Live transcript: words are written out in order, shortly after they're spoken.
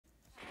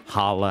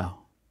Hello.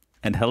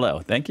 And hello.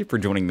 Thank you for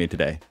joining me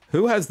today.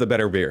 Who has the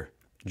better beer?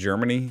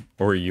 Germany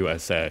or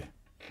USA?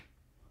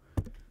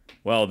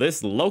 Well,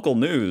 this local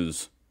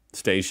news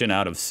station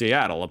out of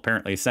Seattle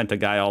apparently sent a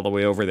guy all the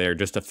way over there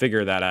just to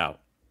figure that out.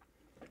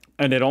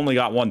 And it only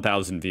got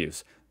 1,000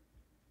 views.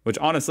 Which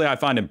honestly, I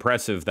find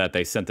impressive that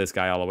they sent this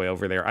guy all the way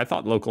over there. I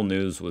thought local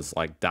news was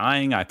like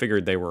dying. I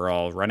figured they were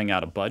all running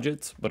out of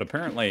budgets, but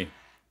apparently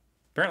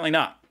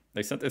not.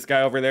 They sent this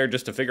guy over there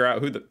just to figure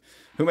out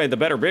who made the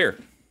better beer.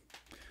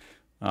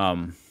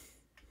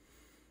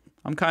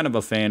 I'm kind of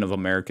a fan of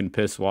American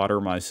piss water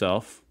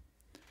myself.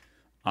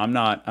 I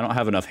don't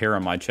have enough hair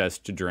on my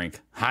chest to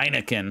drink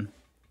Heineken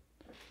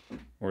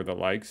or the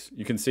likes.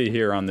 You can see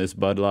here on this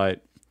Bud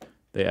Light,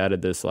 they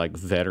added this like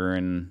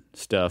veteran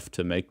stuff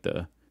to make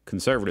the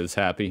conservatives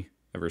happy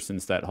ever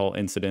since that whole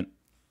incident.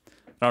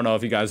 I don't know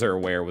if you guys are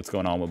aware what's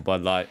going on with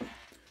Bud Light,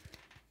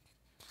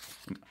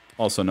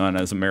 also known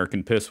as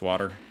American piss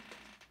water.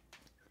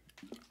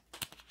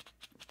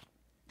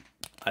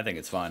 I think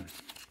it's fine.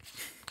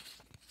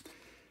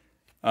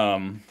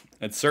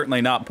 It's certainly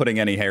not putting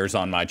any hairs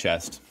on my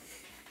chest,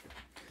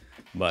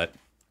 but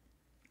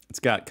it's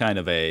got kind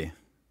of a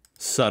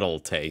subtle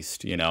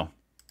taste, you know.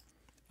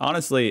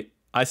 Honestly,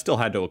 I still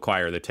had to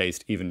acquire the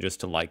taste even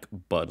just to like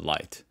Bud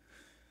Light.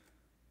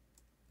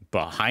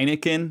 But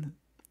Heineken,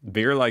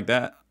 beer like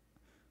that,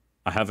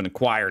 I haven't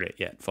acquired it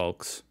yet,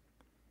 folks.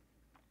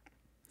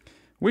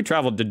 We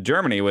traveled to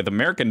Germany with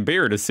American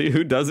beer to see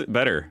who does it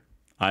better.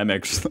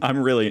 I'm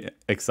really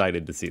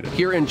excited to see this.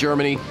 Here in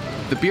Germany,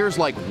 the beer's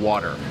like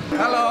water.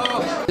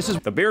 Hello!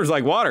 The beer's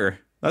like water.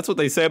 That's what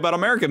they say about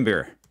American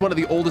beer. One of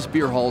the oldest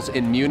beer halls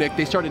in Munich.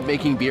 They started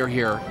making beer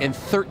here in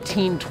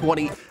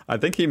 1320. I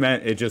think he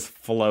meant it just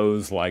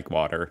flows like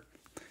water.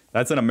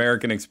 That's an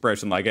American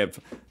expression, like if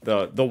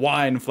the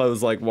wine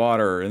flows like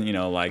water, and you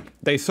know, like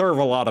they serve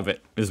a lot of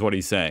it, is what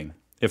he's saying,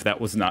 if that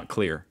was not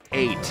clear.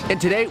 And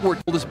today we're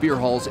the oldest beer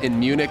halls in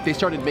Munich. They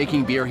started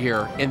making beer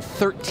here in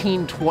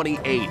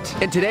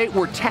 1328. And today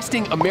we're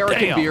testing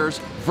American beers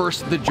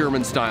versus the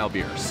German style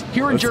beers.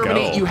 Here in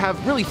Germany, you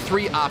have really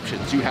three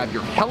options. You have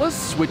your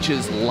Helles, which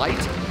is light,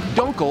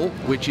 Dunkel,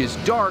 which is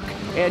dark,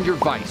 and your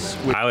Weiss,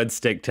 I would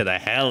stick to the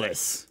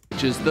Helles,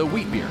 which is the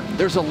wheat beer.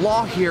 There's a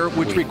law here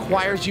which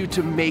requires you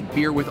to make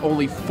beer with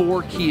only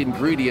 4 key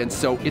ingredients,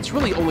 so it's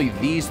really only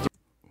these three.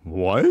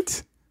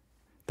 What?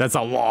 That's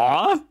a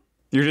law?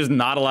 You're just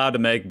not allowed to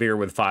make beer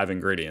with 5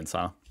 ingredients,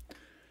 huh?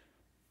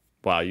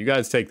 Wow, you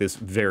guys take this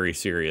very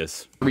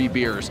serious. 3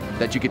 beers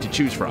that you get to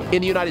choose from.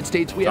 In the United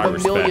States, we have a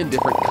million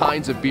different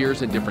kinds of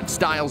beers and different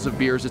styles of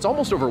beers. It's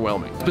almost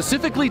overwhelming.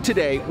 Specifically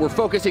today, we're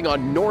focusing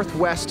on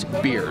Northwest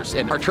beers,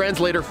 and our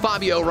translator,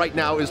 Fabio, right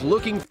now is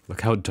looking.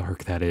 Look how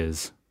dark that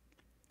is.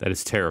 That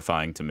is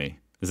terrifying to me.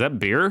 Is that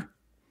beer?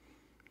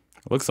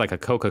 It looks like a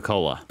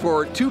Coca-Cola.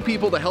 For 2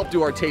 people to help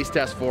do our taste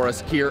test for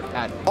us here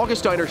at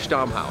Augustiner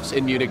Stammhaus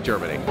in Munich,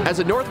 Germany. As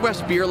a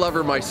Northwest beer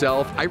lover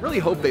myself, I really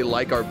hope they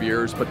like our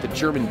beers, but the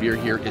German beer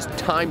here is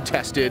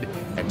time-tested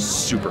and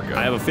super good.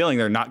 I have a feeling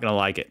they're not gonna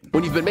like it.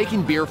 When you've been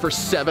making beer for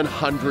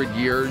 700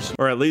 years,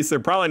 or at least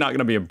they're probably not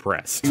gonna be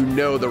impressed. You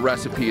know the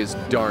recipe is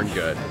darn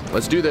good.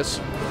 Let's do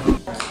this.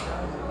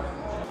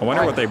 I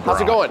wonder what they brought.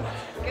 How's it going?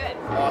 Good.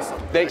 Awesome.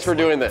 Thanks for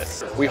doing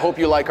this. We hope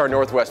you like our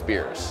Northwest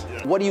beers.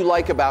 Yeah. What do you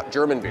like about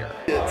German beer?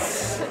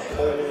 It's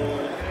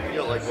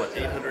like what,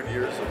 800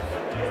 years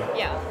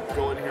of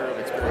going here of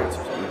experience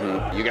or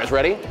something. You guys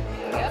ready?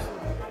 Yep.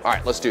 All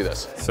right, let's do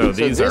this. So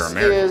these are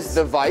American. This is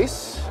the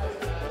Weiss,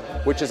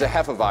 which is a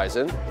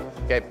Hefeweizen.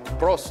 Okay,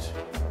 Prost.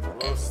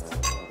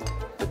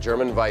 Prost. The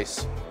German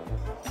Weiss.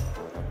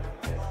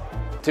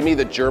 To me,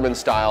 the German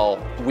style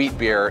wheat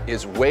beer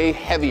is way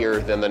heavier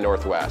than the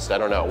Northwest. I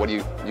don't know. What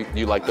do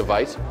you like the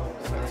Weiss?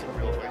 That's a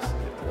real Weiss.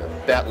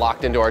 That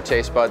locked into our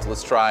taste buds.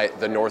 Let's try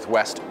the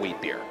Northwest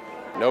wheat beer.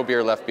 No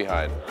beer left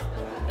behind.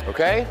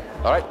 Okay?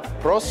 All right.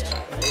 Prost.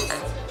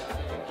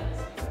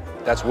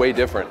 That's way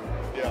different.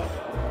 Yeah.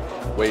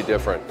 Way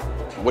different.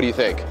 What do you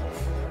think?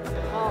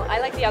 Well, I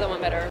like the other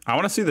one better. I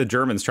want to see the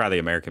Germans try the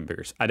American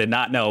beers. I did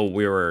not know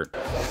we were.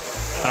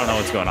 I don't know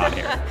what's going on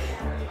here.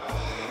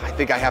 I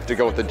think I have to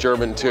go with the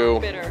German too.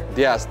 Bitter.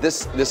 Yes,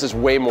 this is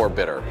way more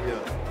bitter.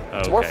 Yeah.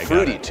 It's more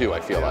fruity too, I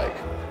feel like.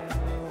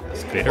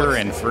 Bitter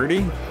and fruity?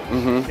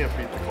 You can't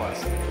beat the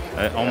classic.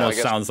 It almost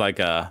sounds like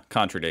a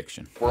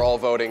contradiction. We're all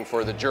voting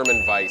for the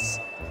German Weiss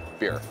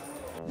beer.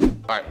 All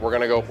right, we're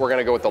gonna go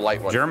with the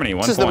light one. Germany,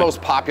 1 This is point. the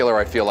most popular,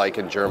 I feel like,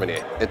 in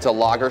Germany. It's a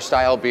lager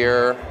style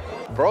beer.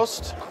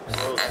 Prost.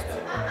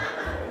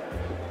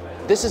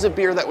 This is a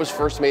beer that was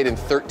first made in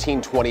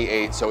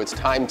 1328, so it's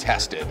time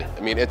tested.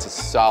 I mean, it's a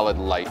solid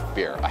light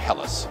beer, a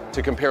Helles.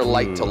 To compare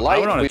light to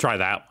light, I want to try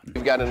that one.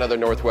 we've got another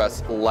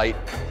Northwest light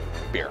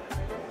beer.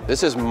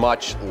 This is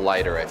much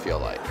lighter, I feel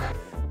like.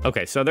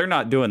 Okay, so they're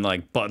not doing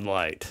like Bud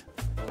Light.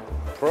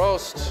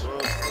 Prost.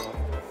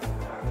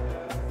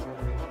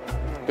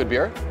 Good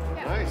beer?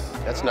 Nice.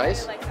 That's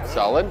nice. I like that one.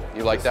 Solid.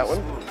 You like that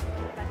one?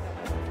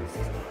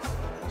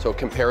 So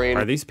comparing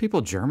Are these people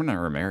German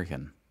or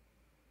American?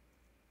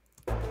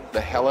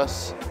 the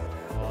Helles,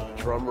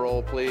 drum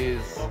roll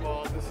please. Come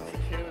on, this is a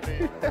candidate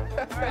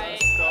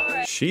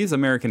Alright. She's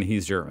American,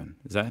 he's German.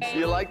 Is that?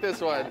 You like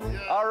this one?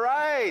 All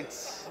right.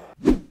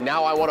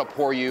 Now I want to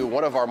pour you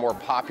one of our more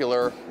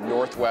popular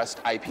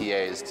Northwest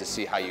IPAs to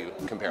see how you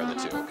compare the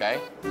two, okay?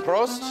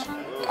 Prost.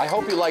 I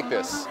hope you like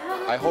this.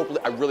 I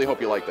really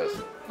hope you like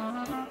this.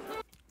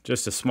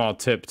 Just a small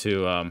tip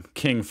to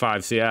King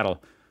 5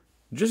 Seattle.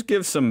 Just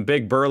give some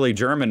big burly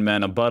German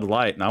men a Bud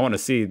Light, and I want to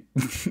see,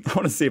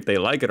 if they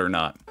like it or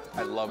not.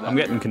 I love that. I'm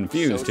getting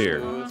confused so here.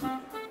 Smooth.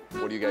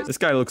 What do you guys This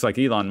guy looks like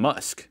Elon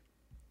Musk.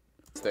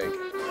 think?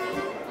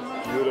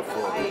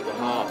 Beautiful. The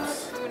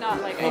hops. Do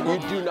not like it. And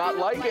you do not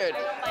like it.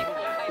 I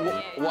don't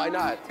like the IPA. Why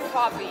not? Too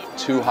hoppy.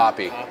 Too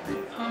hoppy.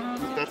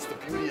 That's the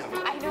beauty of it.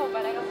 I know,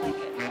 but I don't like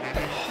it.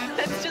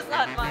 That's just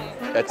not mine.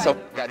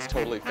 That's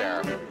totally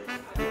fair.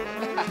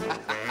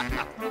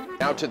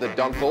 Now to the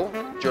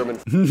Dunkel, German.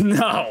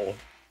 No.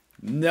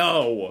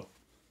 No.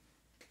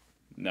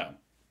 No.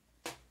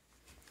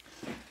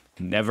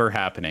 Never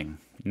happening.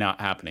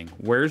 Not happening.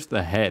 Where's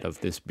the head of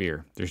this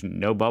beer? There's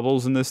no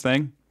bubbles in this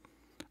thing?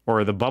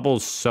 Or are the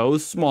bubbles so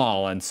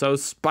small and so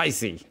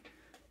spicy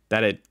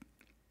that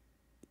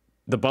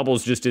the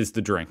bubbles just is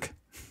the drink?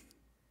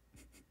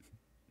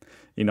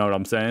 You know what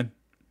I'm saying?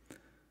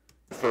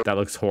 That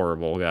looks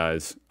horrible,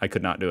 guys. I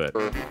could not do it.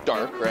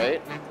 Dark,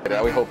 right?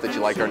 And we hope that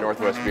you like our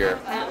Northwest beer.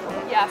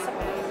 Yeah,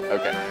 somewhat.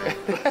 Okay.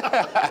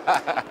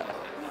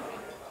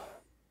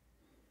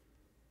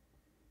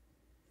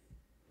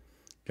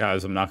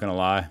 Guys, I'm not gonna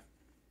lie.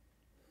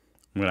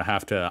 I'm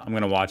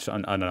gonna watch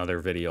another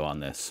video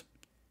on this.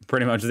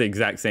 Pretty much the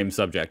exact same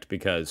subject,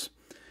 because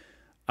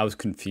I was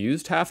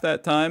confused half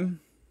that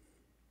time.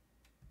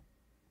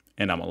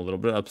 And I'm a little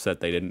bit upset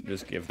they didn't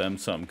just give them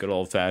some good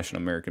old-fashioned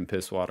American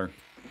piss water.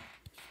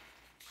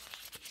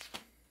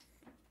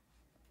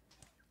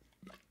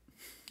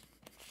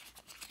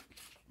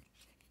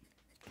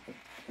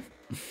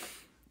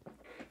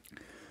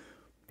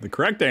 The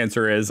correct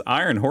answer is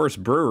Iron Horse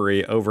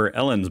Brewery over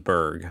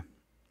Ellensburg.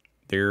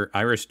 Their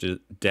Irish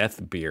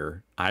death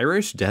beer.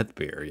 Irish death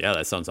beer. Yeah,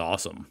 that sounds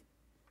awesome.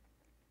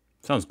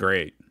 Sounds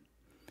great.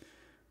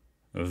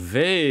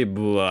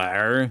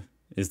 Weber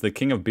is the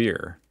king of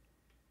beer.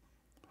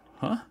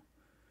 Huh?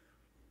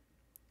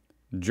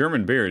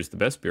 German beer is the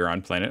best beer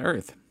on planet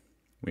Earth.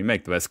 We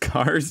make the best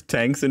cars,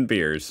 tanks, and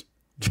beers.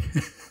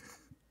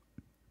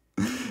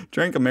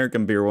 Drank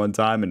American beer one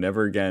time and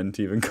never again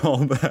to even call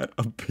that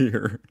a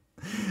beer.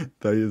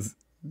 These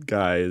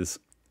guys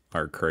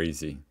are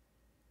crazy.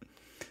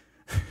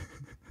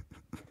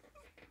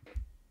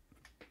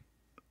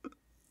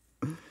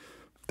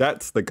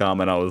 That's the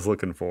comment I was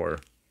looking for.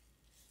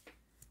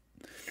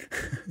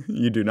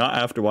 You do not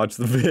have to watch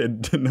the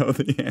vid to know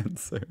the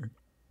answer.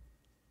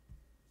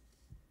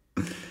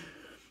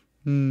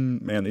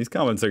 Man, these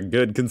comments are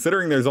good,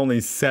 considering there's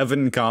only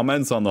 7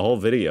 comments on the whole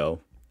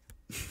video.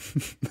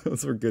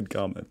 Those were good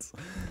comments.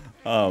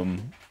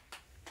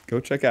 Go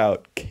check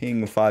out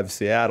King 5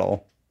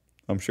 Seattle.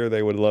 I'm sure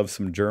they would love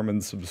some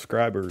German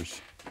subscribers.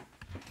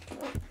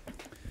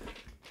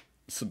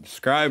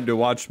 Subscribe to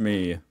watch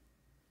me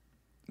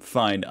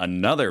find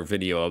another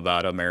video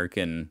about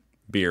American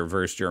beer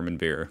versus German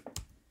beer,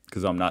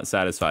 because I'm not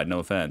satisfied. No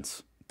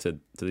offense to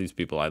these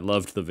people. I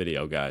loved the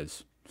video,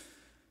 guys.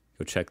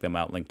 Go check them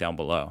out. Link down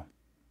below.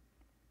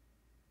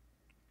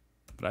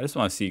 But I just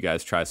want to see you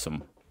guys try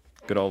some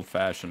good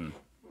old-fashioned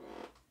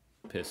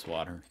piss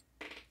water.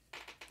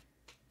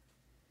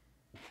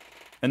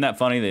 Isn't that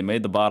funny? They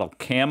made the bottle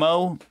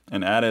camo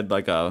and added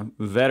like a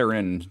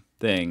veteran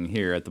thing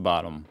here at the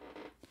bottom,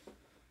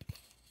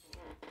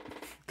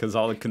 because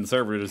all the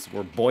conservatives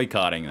were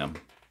boycotting them.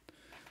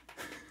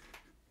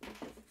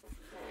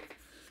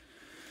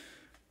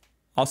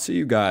 I'll see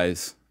you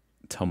guys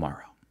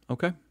tomorrow,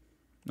 okay?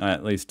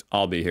 At least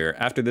I'll be here.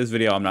 After this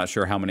video, I'm not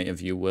sure how many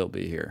of you will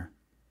be here,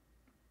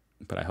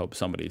 but I hope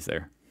somebody's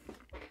there.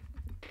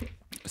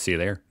 See you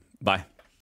there. Bye.